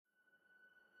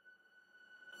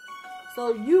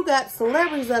So you got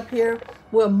celebrities up here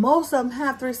where most of them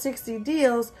have 360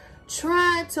 deals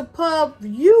trying to pub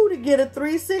you to get a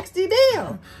 360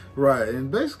 deal. Right,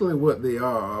 and basically what they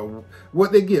are,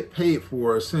 what they get paid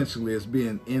for essentially is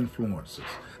being influencers.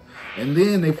 And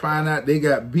then they find out they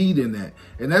got beat in that.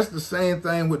 And that's the same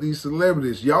thing with these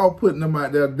celebrities. Y'all putting them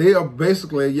out there, they are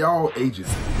basically y'all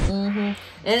agents. Mm-hmm.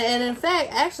 And in fact,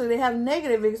 actually, they have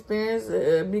negative experience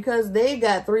because they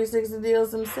got 360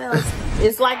 deals themselves.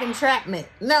 It's like entrapment.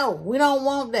 No, we don't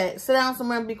want that. Sit down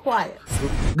somewhere and be quiet.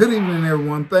 Good evening,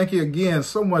 everyone. Thank you again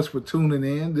so much for tuning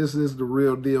in. This is the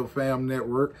Realdealfam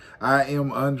Network. I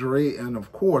am Andre, and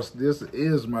of course, this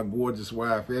is my gorgeous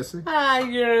wife, Essie. How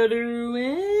you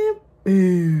doing?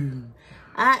 Boom.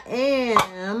 I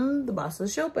am the boss of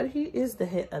the show, but he is the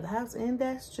head of the house, and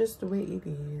that's just the way it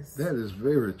is. That is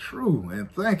very true. And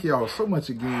thank y'all so much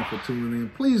again for tuning in.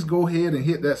 Please go ahead and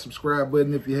hit that subscribe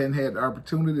button if you hadn't had the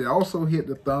opportunity. Also hit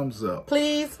the thumbs up.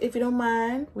 Please, if you don't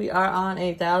mind, we are on a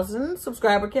 1,000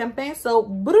 subscriber campaign, so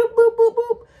boop, boop, boop,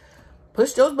 boop.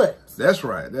 Push those buttons. That's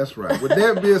right. That's right. With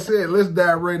that being said, let's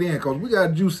dive right in because we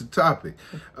got a juicy topic.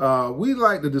 We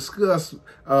like to discuss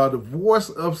the voice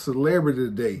of celebrity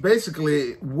today.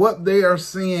 Basically, what they are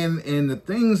saying and the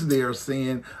things they are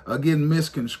saying are getting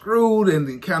misconstrued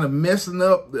and kind of messing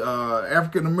up the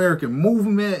African-American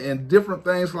movement and different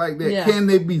things like that. Yeah. Can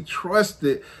they be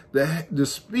trusted to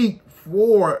speak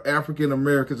for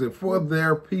African-Americans and for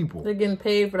their people? They're getting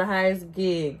paid for the highest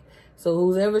gig. So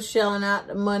who's ever shelling out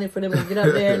the money for them to get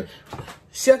up there and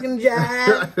shuck and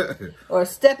jive or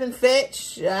step and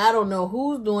fetch, I don't know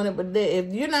who's doing it, but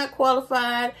if you're not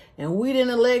qualified and we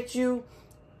didn't elect you,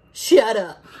 shut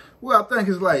up. Well, I think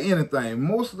it's like anything.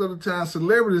 Most of the time,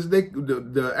 celebrities,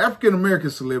 the African-American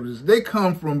celebrities, they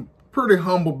come from pretty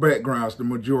humble backgrounds, the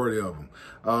majority of them.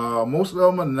 Most of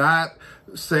them are not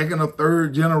second or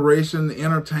third generation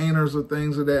entertainers or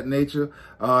things of that nature.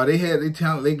 They had their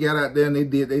talent, they got out there and they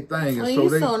did their thing. And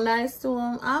you're so nice to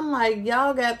them. I'm like,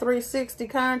 y'all got 360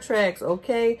 contracts,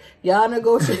 okay? Y'all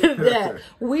negotiated that.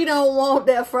 We don't want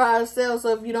that for ourselves,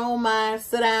 so if you don't mind,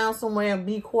 sit down somewhere and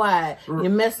be quiet. You're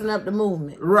messing up the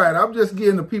movement. Right. I'm just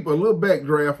giving the people a little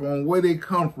backdraft on where they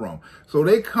come from. So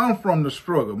they come from the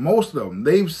struggle. Most of them.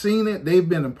 They've seen it. They've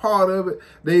been a part of it.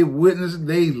 They've witnessed it.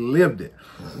 They lived it.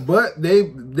 But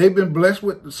they've been blessed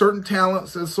with certain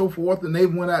talents and so forth, and they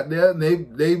went out there and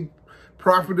they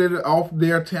profited off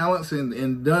their talents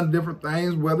and done different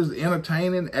things, whether it's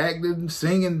entertaining, acting,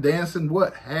 singing, dancing,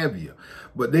 what have you.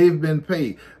 But they've been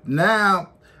paid. Now,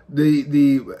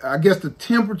 I guess the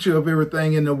temperature of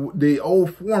everything in the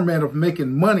old format of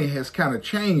making money has kind of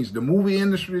changed. The movie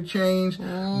industry changed.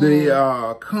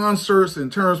 The concerts in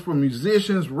terms for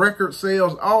musicians, record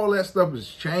sales, all that stuff has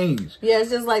changed. Yeah,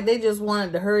 it's just like they just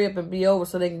wanted to hurry up and be over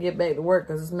so they can get back to work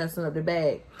because it's messing up their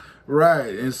bag.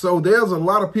 Right. And so there's a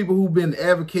lot of people who've been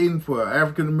advocating for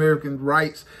African-American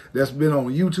rights that's been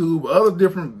on YouTube,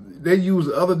 they use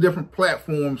other different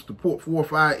platforms to put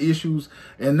forth our issues.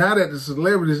 And now that the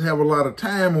celebrities have a lot of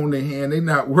time on their hand, they're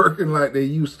not working like they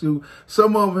used to.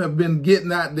 Some of them have been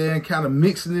getting out there and kind of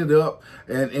mixing it up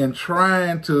and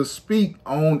trying to speak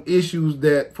on issues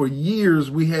that for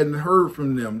years we hadn't heard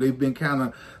from them. They've been kind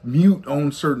of mute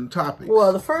on certain topics.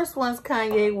 Well, the first one's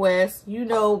Kanye West. You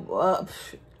know,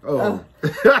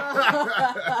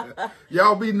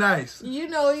 y'all be nice. You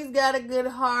know, he's got a good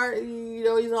heart. You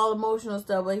know, he's all emotional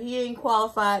stuff, but he ain't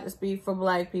qualified to speak for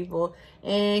black people,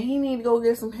 and he need to go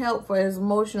get some help for his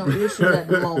emotional issues at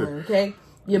the moment. Okay,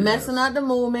 you're messing up the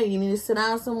movement. You need to sit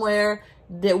down somewhere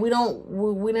that we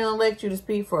didn't elect you to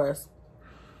speak for us.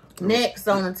 Next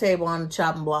on the table on the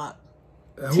chopping block,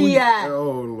 T.I.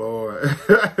 Oh, Lord.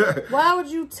 Why would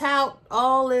you tout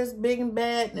all this big and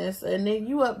badness and then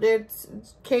you up there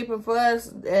caping for us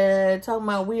talking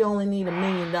about we only need $1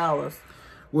 million?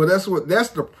 Well, that's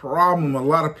the problem. A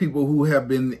lot of people who have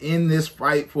been in this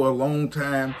fight for a long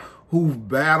time, who've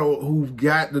battled, who've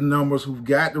got the numbers, who've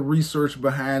got the research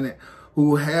behind it,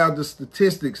 who have the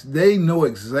statistics, they know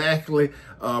exactly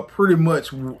pretty much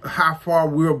how far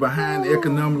we're behind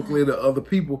economically to other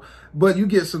people. But you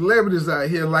get celebrities out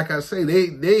here, like I say,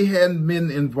 they hadn't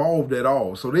been involved at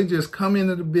all. So they just come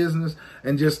into the business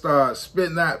and just start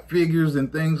spitting out figures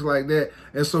and things like that.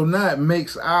 And so now it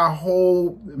makes our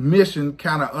whole mission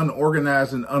kind of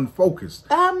unorganized and unfocused.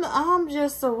 I'm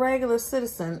just a regular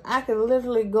citizen. I could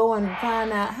literally go and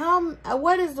find out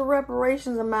what is the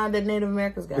reparations amount that Native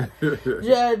Americans got.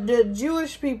 The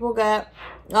Jewish people got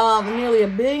nearly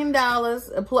 $1 billion,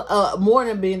 more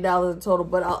than $1 billion in total,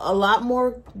 but a lot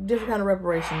more different kind of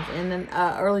reparations in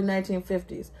the early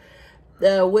 1950s.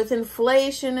 with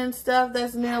inflation and stuff,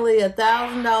 that's nearly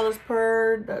 $1,000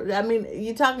 per. I mean,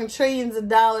 you're talking trillions of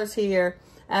dollars here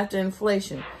after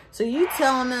inflation. So you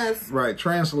telling us, right?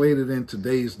 Translated in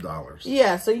today's dollars.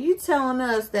 Yeah. So you telling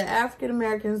us that African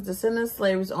Americans, descendants of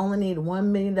slavery, only need $1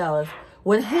 million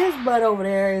when his butt over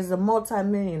there is a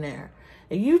multimillionaire.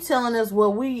 And you telling us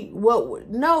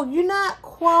no, you're not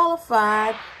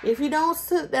qualified. If you don't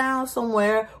sit down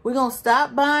somewhere, we're going to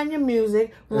stop buying your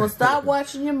music. We're going to stop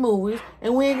watching your movies.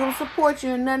 And we ain't going to support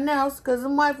you in nothing else because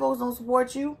them white folks don't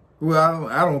support you. Well,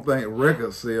 I don't think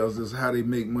record sales is how they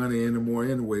make money anymore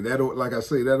anyway. That old, like I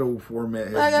say, that old format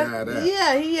has died out.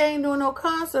 Yeah, he ain't doing no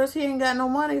concerts. He ain't got no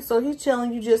money. So he's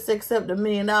telling you just accept $1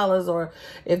 million or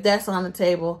if that's on the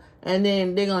table. And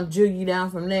then they're going to jig you down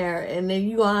from there. And then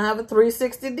you're going to have a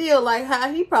 360 deal like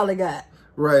how he probably got.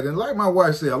 Right. And like my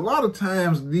wife said, a lot of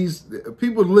times these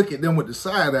people look at them with the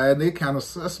side eye and they kind of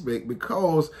suspect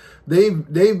because they've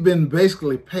been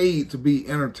basically paid to be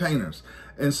entertainers.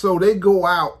 And so they go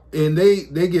out and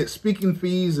they get speaking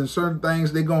fees and certain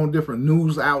things. They go on different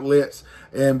news outlets.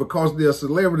 And because they're a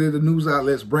celebrity, the news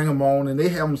outlets bring them on and they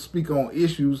have them speak on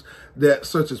issues that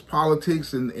such as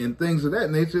politics and things of that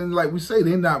nature. And like we say,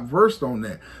 they're not versed on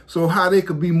that. So how they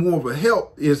could be more of a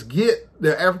help is get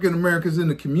the African Americans in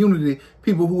the community,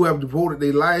 people who have devoted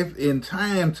their life and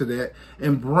time to that,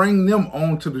 and bring them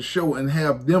onto the show and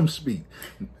have them speak.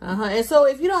 And so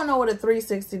if you don't know what a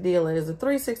 360 deal is, a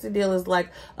 360 deal is like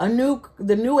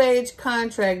the new age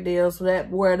contract deal, so that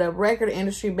where the record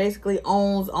industry basically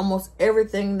owns almost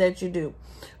everything that you do.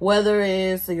 Whether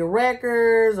it's your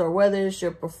records or whether it's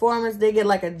your performance, they get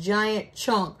like a giant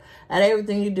chunk at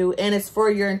everything you do, and it's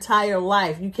for your entire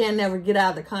life. You can never get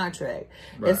out of the contract.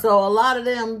 Right. And so a lot of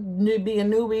them being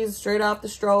newbies straight off the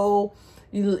stroll,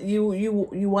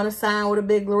 you want to sign with a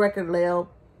big record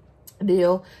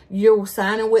deal. You're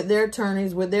signing with their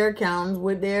attorneys, with their accountants,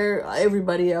 with their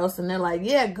everybody else, and they're like,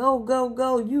 yeah, go.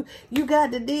 You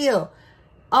got the deal.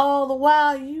 All the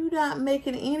while you not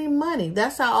making any money.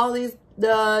 That's how all these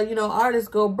artists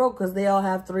go broke, because they all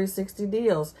have 360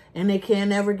 deals and they can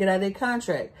never get out of their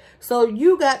contract. So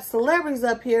you got celebrities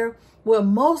up here where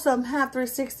most of them have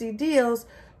 360 deals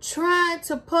trying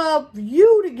to pub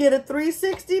you to get a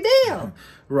 360 deal.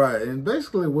 Right. And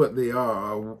basically what they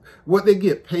are, what they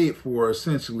get paid for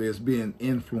essentially is being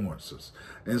influencers.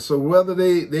 And so whether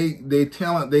they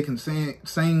talent, they can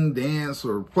sing, dance,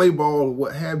 or play ball, or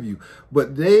what have you,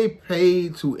 but they pay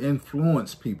to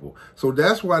influence people. So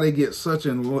that's why they get such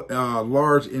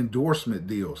large endorsement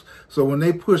deals. So when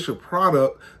they push a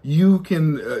product, you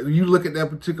can you look at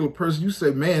that particular person, you say,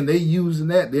 man, they using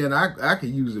that, then I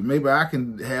can use it. Maybe I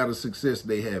can have the success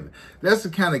they have. That's the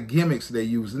kind of gimmicks they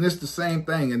use, and it's the same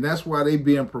thing. And that's why they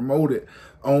being promoted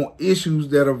on issues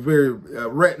that are very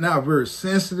right now very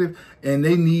sensitive, and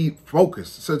they need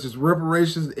focus, such as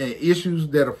reparations and issues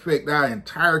that affect our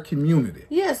entire community.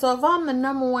 Yeah, so if I'm the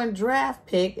 #1 draft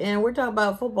pick and we're talking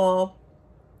about football,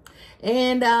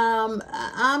 and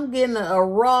I'm getting a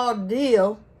raw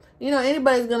deal,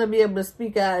 anybody's gonna be able to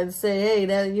speak out and say, hey,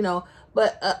 that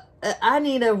but I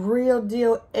need a real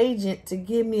deal agent to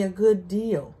give me a good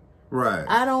deal. Right.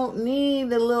 I don't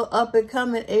need a little up and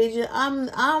coming agent. I'm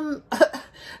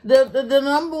the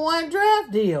 #1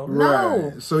 draft deal.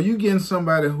 No. Right. So you getting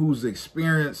somebody who's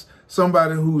experienced,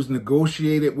 somebody who's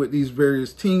negotiated with these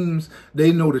various teams.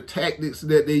 They know the tactics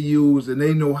that they use, and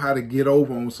they know how to get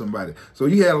over on somebody. So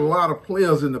you had a lot of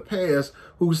players in the past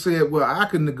who said, well, I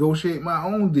can negotiate my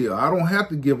own deal. I don't have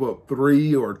to give up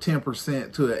 3 or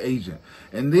 10% to an agent.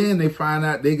 And then they find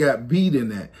out they got beat in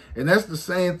that. And that's the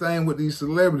same thing with these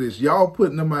celebrities. Y'all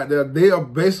putting them out there. They are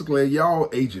basically y'all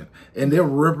agent, and they're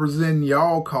representing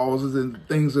y'all causes and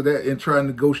things of that, and trying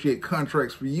to negotiate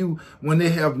contracts for you when they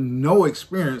have no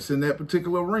experience in that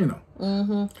particular arena.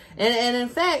 And in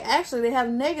fact, actually, they have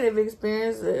negative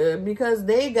experience because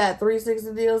they got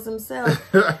 360 deals themselves.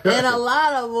 And a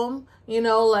lot of them,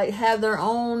 like have their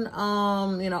own,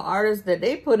 artists that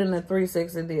they put in a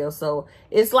 360 deal. So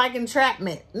it's like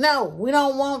entrapment. No, we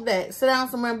don't want that. Sit down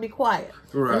somewhere and be quiet.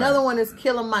 Right. Another one is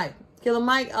Killer Mike. Killer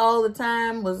Mike all the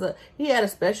time he had a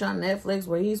special on Netflix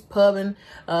where he's pubbing,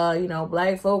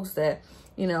 black folks that,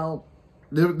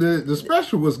 The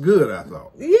special was good, I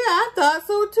thought. Yeah, I thought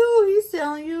so too. He's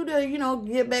telling you to,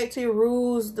 get back to your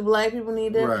roots. The black people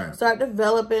need to start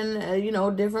developing,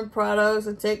 different products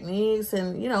and techniques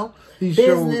and,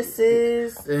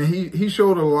 businesses. And he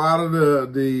showed a lot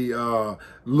of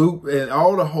loop and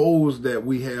all the holes that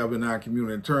we have in our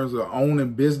community in terms of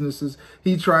owning businesses.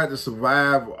 He tried to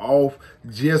survive off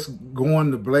just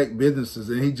going to black businesses,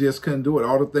 and he just couldn't do it.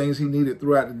 All the things he needed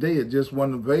throughout the day, it just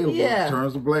wasn't available in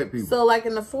terms of black people. So like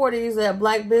in the 40s, that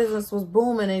black business was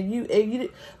booming, and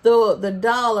the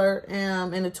dollar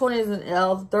in the 20s and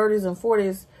 30s and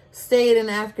 40s stayed in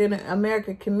the African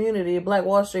American community, Black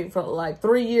Wall Street, for like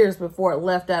 3 years before it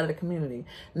left out of the community.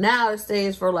 Now it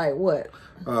stays for like what?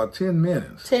 10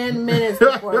 minutes. 10 minutes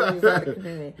before it leaves out of the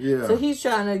community. Yeah. So he's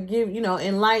trying to give,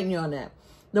 enlighten you on that.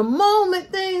 The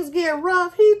moment things get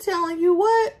rough, he's telling you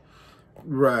what?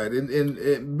 Right.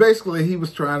 And basically he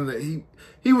was trying to,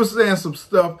 he was saying some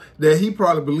stuff that he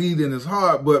probably believed in his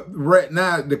heart, but right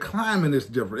now the climate is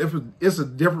different. It's a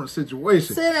different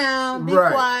situation. Sit down, be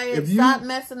quiet, stop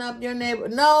messing up your neighbor.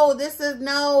 No, this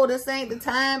ain't the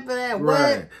time for that.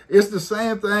 Right. What? It's the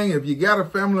same thing. If you got a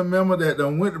family member that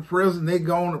done went to prison, they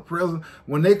gone to prison.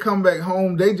 When they come back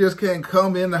home, they just can't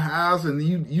come in the house, and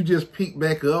you just peek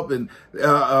back up, and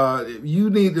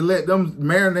you need to let them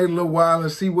marinate a little while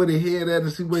and see where they head at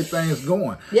and see where things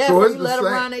going. Yeah, so you let them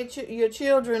around your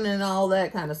children and all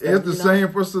that kind of stuff. It's the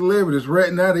same for celebrities.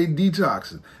 Right now, they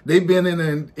detoxing. They've been in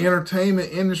the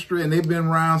entertainment industry, and they've been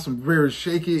around some very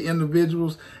shaky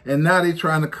individuals, and now they're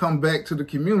trying to come back to the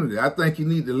community. I think you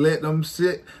need to let them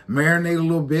sit, marinate a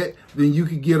little bit, then you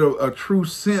can get a true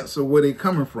sense of where they're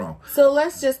coming from. So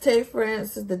let's just take, for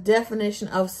instance, the definition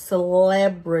of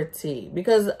celebrity,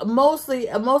 because most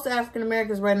African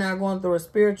Americans right now are going through a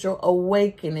spiritual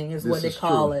awakening, is what they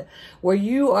call it, where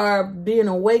you are being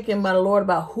awakened by the Lord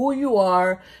about who you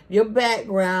are, your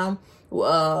background,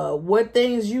 what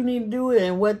things you need to do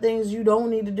and what things you don't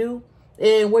need to do,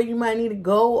 and where you might need to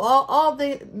go. All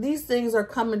these things are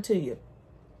coming to you.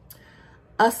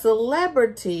 A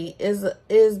celebrity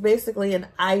is basically an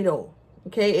idol.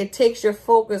 Okay, it takes your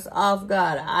focus off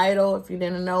God. An idol, if you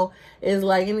didn't know, is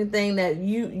like anything that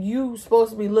you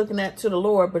supposed to be looking at to the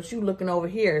Lord, but you looking over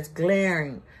here. It's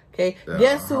glaring. Okay,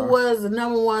 guess who was the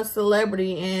 #1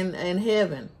 celebrity in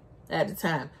heaven at the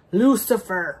time?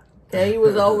 Lucifer. Okay, he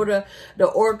was over the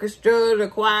orchestra, the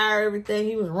choir, everything.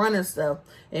 He was running stuff,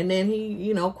 and then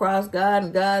he crossed God,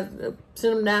 and God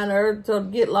sent him down to earth to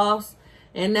get lost,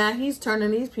 and now he's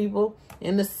turning these people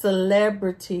into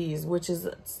celebrities, which is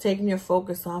taking your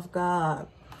focus off God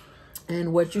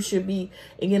and what you should be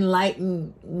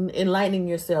enlightening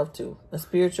yourself to, a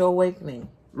spiritual awakening.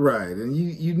 Right. And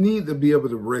you need to be able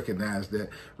to recognize that.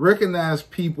 Recognize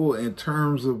people in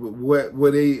terms of where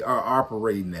they are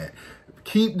operating at.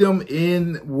 Keep them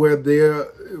in where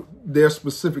their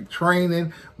specific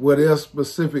training, where their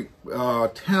specific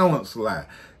talents lie.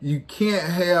 You can't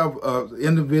have an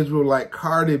individual like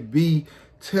Cardi B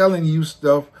telling you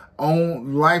stuff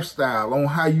on lifestyle, on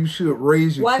how you should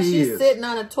raise your kids. While she's sitting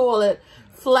on a toilet,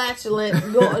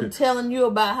 flatulent, telling you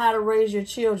about how to raise your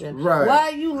children. Right. Why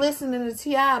are you listening to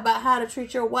T.I. about how to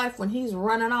treat your wife when he's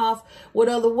running off with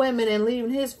other women and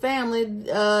leaving his family,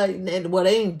 well,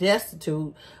 they ain't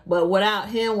destitute, but without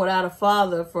him, without a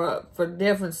father for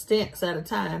different stints at a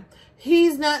time?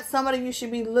 He's not somebody you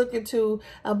should be looking to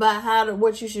about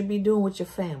what you should be doing with your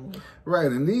family.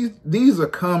 Right, and these are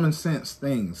common sense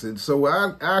things, and so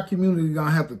our community is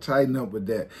gonna have to tighten up with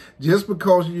that. Just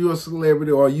because you're a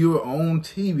celebrity or you're on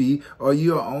TV or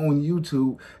you're on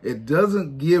YouTube, it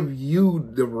doesn't give you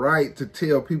the right to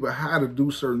tell people how to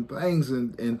do certain things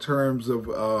in terms of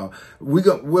we're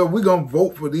gonna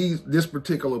vote for this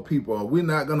particular people, or we're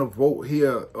not gonna vote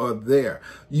here or there.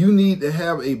 You need to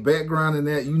have a background in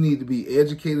that. You need to be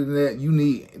educated in that. You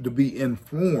need to be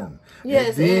informed.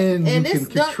 Yes, and then you can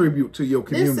contribute to your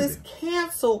community. This is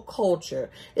cancel culture.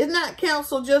 It's not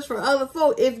cancel just for other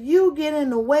folk. If you get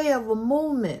in the way of a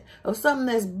movement of something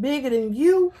that's bigger than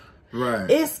you, right,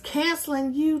 it's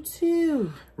canceling you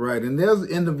too. Right, and there's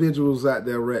individuals out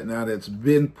there right now that's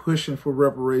been pushing for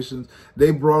reparations.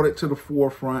 They brought it to the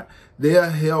forefront.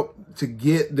 They'll help to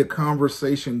get the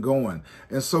conversation going.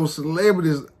 And so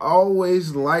celebrities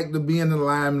always like to be in the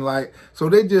limelight, so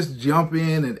they just jump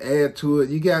in and add to it.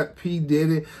 You got P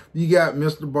Diddy, you got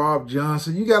Mr. Bob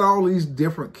Johnson, you got all these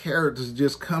different characters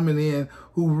just coming in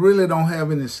who really don't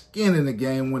have any skin in the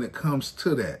game when it comes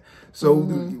to that.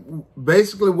 So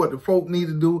basically what the folk need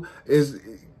to do is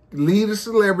leave the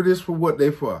celebrities for what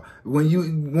they for. When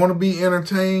you want to be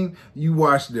entertained, you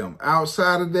watch them.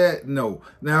 Outside of that, no.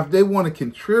 Now, if they want to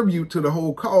contribute to the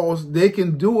whole cause, they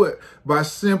can do it by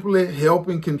simply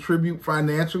helping contribute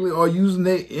financially or using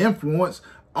their influence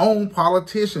on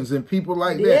politicians and people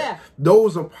like that. Yeah.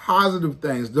 Those are positive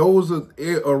things. Those are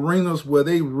arenas where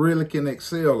they really can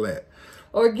excel at.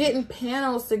 or getting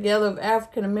panels together of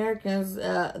African Americans,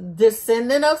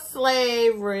 descendant of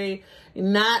slavery,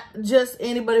 not just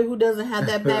anybody who doesn't have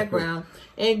that background,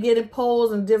 and getting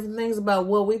polls and different things about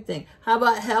what we think. How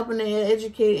about helping to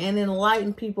educate and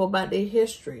enlighten people about their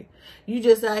history? You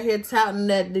just out here touting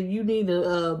that you need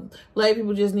black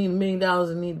people just need $1 million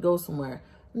and need to go somewhere.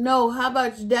 No, how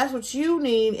about that's what you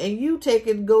need, and you take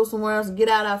it to go somewhere else and get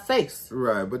out our face.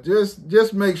 Right, but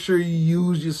just make sure you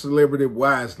use your celebrity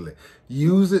wisely.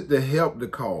 Use it to help the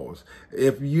cause.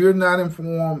 If you're not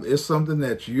informed, it's something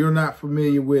that you're not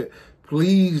familiar with,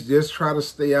 please just try to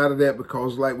stay out of that,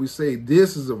 because like we say,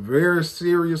 this is a very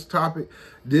serious topic.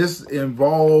 This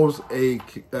involves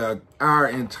our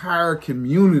entire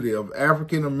community of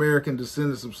African American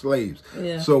descendants of slaves.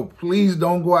 Yeah. So please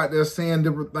don't go out there saying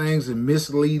different things and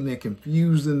misleading and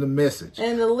confusing the message.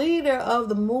 And the leader of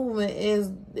the movement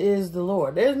is the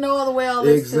Lord. There's no other way all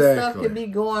this stuff can be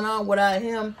going on without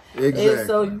him. Exactly. And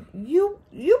so you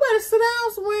better sit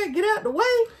down somewhere and get out the way.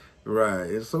 Right.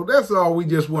 And so that's all we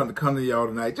just wanted to come to y'all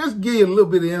tonight. Just give you a little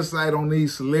bit of insight on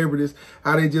these celebrities,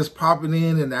 how they just popping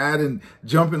in and out and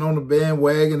jumping on the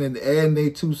bandwagon and adding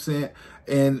their 2 cents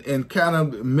and kind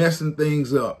of messing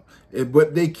things up.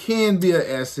 But they can be an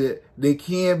asset. They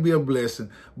can be a blessing,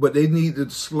 but they need to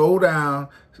slow down.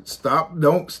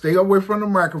 Don't stay away from the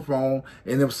microphone.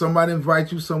 And if somebody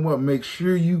invites you somewhere, make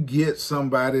sure you get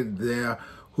somebody there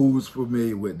who's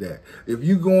familiar with that. If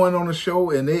you going on a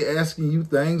show and they asking you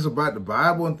things about the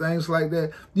Bible and things like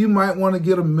that, you might want to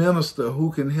get a minister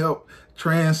who can help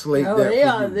translate that for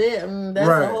you. That's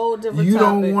right. A whole different You topic.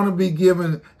 don't want to be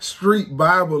giving street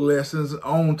Bible lessons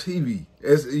on TV.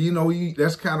 As you know,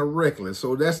 that's kind of reckless.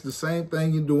 So that's the same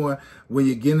thing you're doing when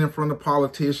you're getting in front of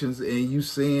politicians and you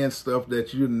saying stuff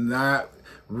that you're not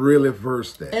really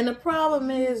versed at. And the problem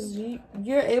is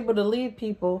you're able to lead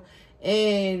people,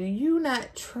 and you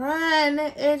not trying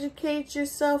to educate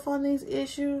yourself on these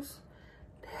issues.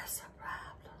 That's a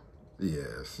problem.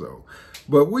 Yeah, so,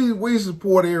 but we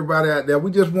support everybody out there.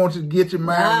 We just want you to get your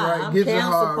mind right, get your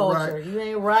heart right. You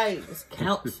ain't right. It's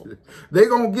counsel. They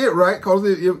gonna get right, because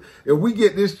if we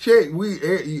get this check,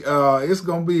 it's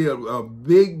gonna be a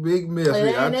big mess.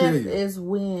 I tell you, it's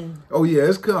win. Oh yeah,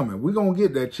 it's coming. We gonna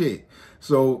get that check.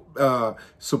 So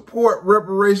support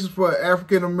reparations for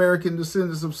African American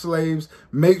descendants of slaves.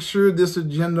 Make sure this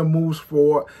agenda moves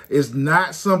forward. It's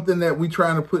not something that we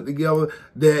trying to put together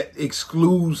that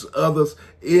excludes others.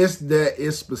 It's that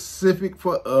it's specific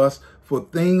for us, for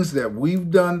things that we've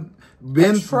been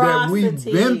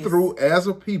through as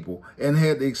a people and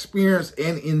had to experience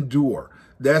and endure.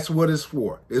 That's what it's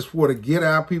for. It's for to get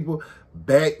our people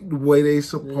back the way they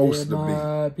supposed to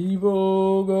be.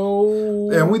 People go.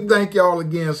 And we thank y'all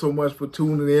again so much for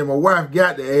tuning in. My wife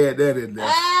got to add that in there.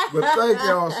 But thank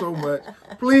y'all so much.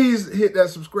 Please hit that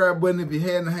subscribe button if you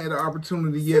hadn't had the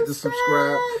opportunity yet to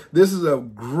subscribe. This is a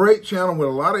great channel with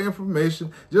a lot of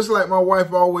information. Just like my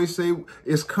wife always say,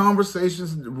 it's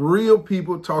conversations, real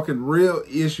people talking real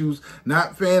issues,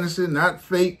 not fantasy, not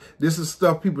fake. This is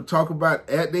stuff people talk about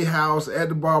at their house, at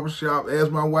the barbershop, as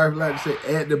my wife like to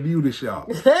say, at the beauty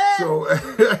shop. So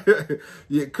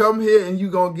you come here and you're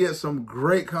going to get some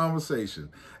great conversation.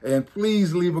 And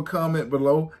please leave a comment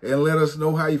below and let us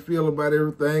know how you feel about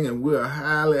everything. And we'll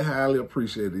highly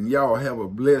appreciate it. And y'all have a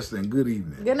blessed and good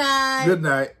evening. Good night. Good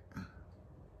night.